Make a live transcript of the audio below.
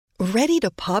Ready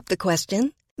to pop the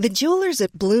question? The jewelers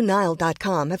at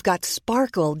BlueNile.com have got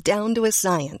sparkle down to a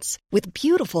science with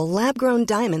beautiful lab-grown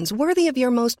diamonds worthy of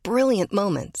your most brilliant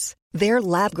moments. Their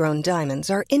lab-grown diamonds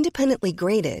are independently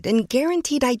graded and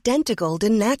guaranteed identical to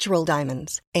natural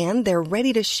diamonds, and they're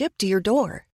ready to ship to your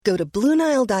door. Go to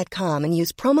BlueNile.com and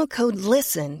use promo code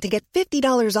LISTEN to get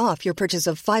 $50 off your purchase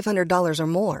of $500 or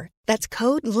more. That's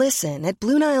code LISTEN at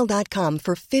BlueNile.com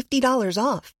for $50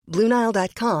 off.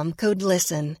 BlueNile.com, code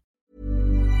LISTEN.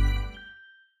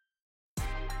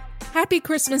 Happy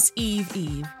Christmas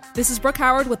Eve. This is Brooke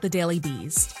Howard with The Daily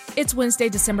Beast. It's Wednesday,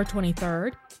 December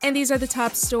 23rd, and these are the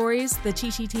top stories the Chi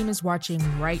team is watching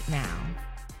right now.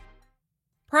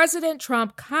 President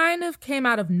Trump kind of came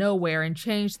out of nowhere and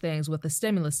changed things with the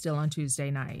stimulus deal on Tuesday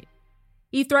night.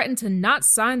 He threatened to not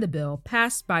sign the bill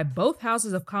passed by both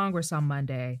houses of Congress on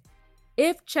Monday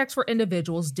if checks for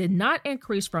individuals did not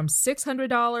increase from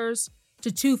 $600 to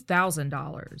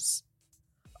 $2,000.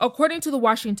 According to the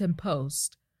Washington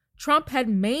Post, Trump had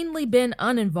mainly been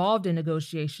uninvolved in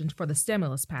negotiations for the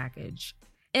stimulus package,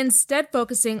 instead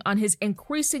focusing on his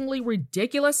increasingly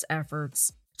ridiculous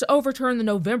efforts to overturn the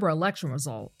November election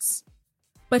results.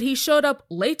 But he showed up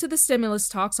late to the stimulus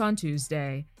talks on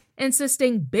Tuesday,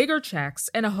 insisting bigger checks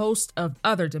and a host of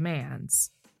other demands.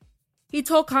 He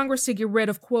told Congress to get rid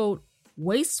of, quote,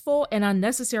 wasteful and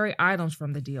unnecessary items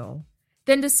from the deal,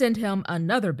 then to send him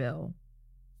another bill.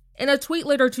 In a tweet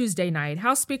later Tuesday night,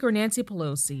 House Speaker Nancy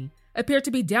Pelosi appeared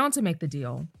to be down to make the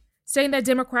deal, saying that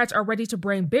Democrats are ready to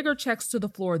bring bigger checks to the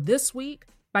floor this week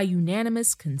by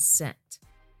unanimous consent.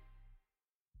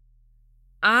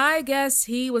 I guess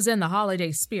he was in the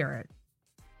holiday spirit.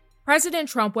 President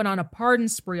Trump went on a pardon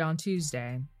spree on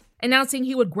Tuesday, announcing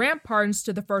he would grant pardons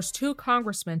to the first 2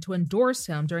 congressmen to endorse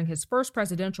him during his first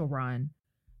presidential run,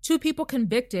 2 people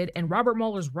convicted in Robert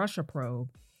Mueller's Russia probe,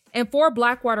 and 4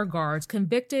 Blackwater guards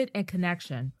convicted in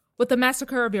connection with the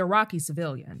massacre of Iraqi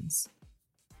civilians.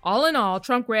 All in all,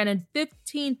 Trump granted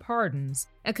 15 pardons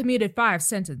and commuted 5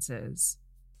 sentences.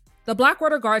 The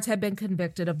Blackwater guards had been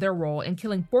convicted of their role in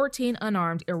killing 14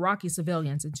 unarmed Iraqi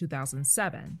civilians in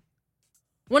 2007.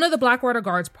 One of the Blackwater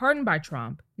guards pardoned by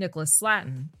Trump, Nicholas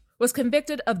Slatton, was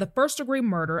convicted of the first-degree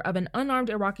murder of an unarmed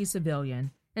Iraqi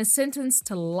civilian and sentenced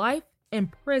to life in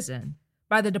prison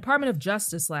by the Department of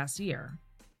Justice last year.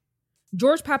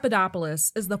 George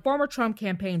Papadopoulos is the former Trump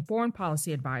campaign foreign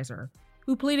policy advisor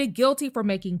who pleaded guilty for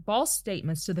making false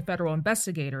statements to the federal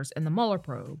investigators in the Mueller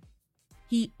probe.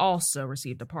 He also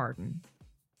received a pardon.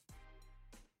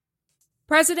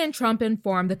 President Trump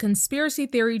informed the conspiracy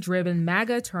theory-driven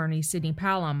MAGA attorney Sidney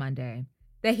Powell on Monday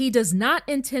that he does not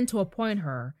intend to appoint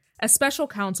her as special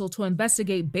counsel to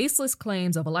investigate baseless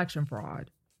claims of election fraud.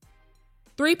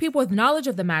 3 people with knowledge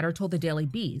of the matter told the Daily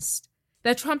Beast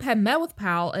that Trump had met with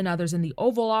Powell and others in the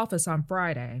Oval Office on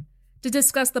Friday to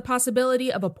discuss the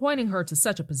possibility of appointing her to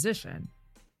such a position.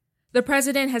 The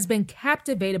president has been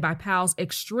captivated by Powell's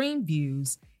extreme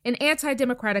views and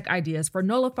anti-democratic ideas for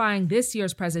nullifying this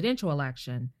year's presidential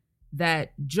election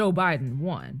that Joe Biden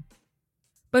won.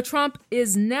 But Trump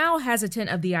is now hesitant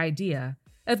of the idea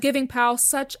of giving Powell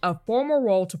such a formal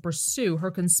role to pursue her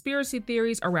conspiracy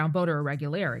theories around voter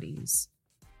irregularities.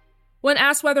 When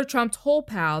asked whether Trump told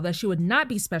Powell that she would not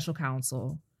be special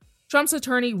counsel, Trump's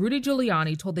attorney Rudy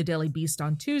Giuliani told the Daily Beast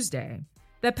on Tuesday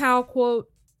that Powell, quote,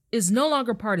 is no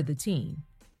longer part of the team.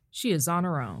 She is on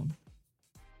her own.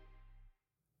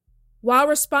 While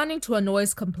responding to a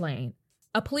noise complaint,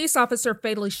 a police officer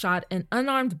fatally shot an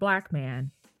unarmed black man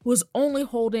who was only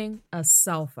holding a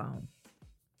cell phone.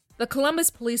 The Columbus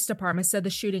Police Department said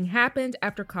the shooting happened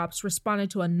after cops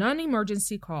responded to a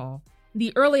non-emergency call in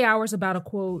the early hours about a,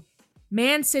 quote,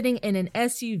 man sitting in an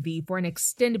SUV for an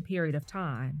extended period of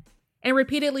time and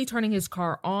repeatedly turning his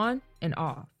car on and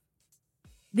off.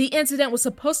 The incident was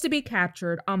supposed to be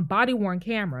captured on body-worn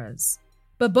cameras,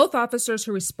 but both officers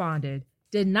who responded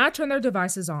did not turn their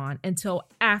devices on until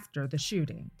after the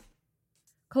shooting.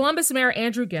 Columbus Mayor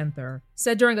Andrew Ginther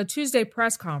said during a Tuesday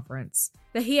press conference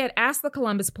that he had asked the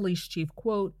Columbus police chief,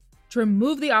 quote, to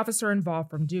remove the officer involved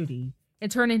from duty and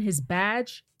turn in his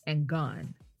badge and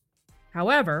gun.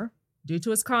 However, due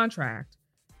to his contract,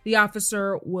 the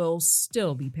officer will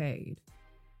still be paid.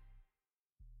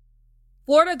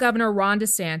 Florida Governor Ron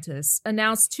DeSantis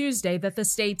announced Tuesday that the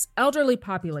state's elderly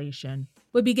population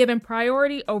would be given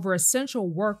priority over essential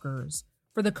workers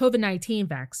for the COVID-19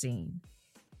 vaccine.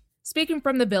 Speaking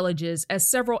from the villages as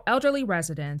several elderly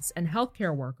residents and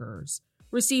healthcare workers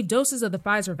received doses of the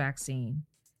Pfizer vaccine,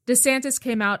 DeSantis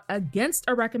came out against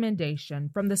a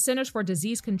recommendation from the Centers for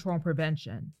Disease Control and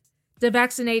Prevention to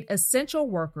vaccinate essential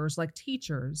workers like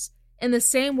teachers in the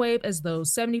same wave as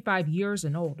those 75 years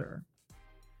and older.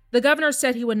 The governor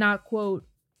said he would not, quote,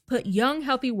 put young,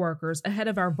 healthy workers ahead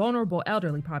of our vulnerable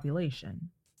elderly population.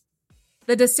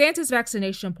 The DeSantis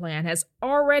vaccination plan has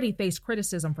already faced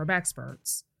criticism from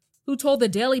experts, who told the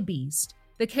Daily Beast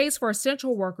the case for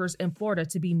essential workers in Florida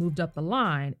to be moved up the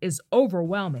line is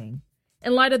overwhelming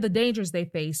in light of the dangers they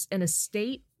face in a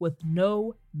state with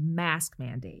no mask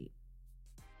mandate.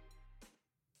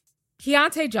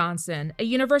 Keontae Johnson, a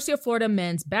University of Florida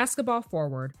men's basketball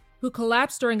forward who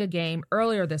collapsed during a game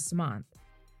earlier this month,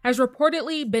 has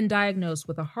reportedly been diagnosed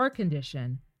with a heart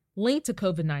condition linked to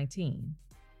COVID-19.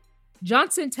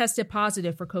 Johnson tested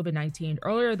positive for COVID-19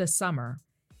 earlier this summer,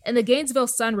 and the Gainesville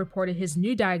Sun reported his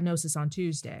new diagnosis on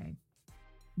Tuesday.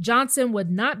 Johnson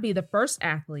would not be the first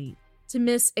athlete to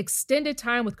miss extended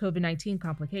time with COVID-19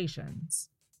 complications.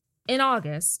 In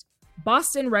August,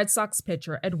 Boston Red Sox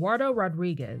pitcher Eduardo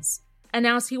Rodriguez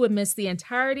announced he would miss the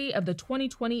entirety of the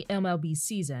 2020 MLB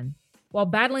season while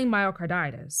battling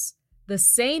myocarditis, the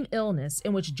same illness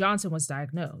in which Johnson was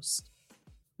diagnosed.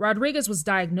 Rodriguez was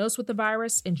diagnosed with the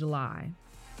virus in July.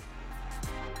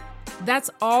 That's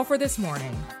all for this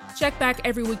morning. Check back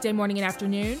every weekday morning and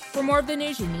afternoon for more of the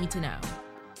news you need to know.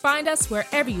 Find us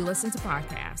wherever you listen to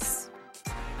podcasts.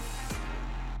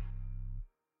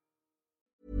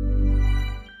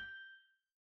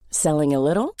 Selling a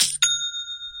little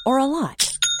or a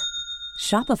lot?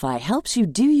 Shopify helps you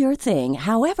do your thing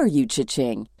however you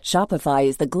cha-ching. Shopify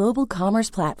is the global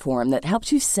commerce platform that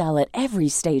helps you sell at every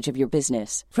stage of your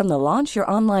business. From the launch your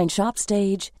online shop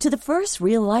stage to the first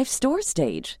real-life store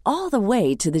stage, all the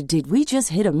way to the did we just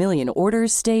hit a million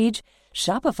orders stage.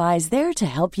 Shopify is there to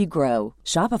help you grow.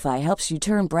 Shopify helps you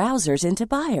turn browsers into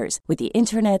buyers with the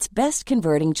internet's best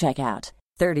converting checkout.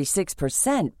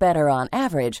 36% better on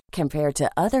average compared to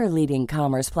other leading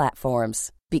commerce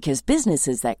platforms. Because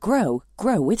businesses that grow,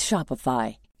 grow with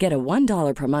Shopify. Get a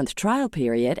 $1 per month trial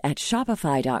period at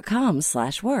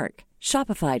shopify.com/work.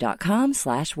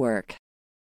 Shopify.com/work.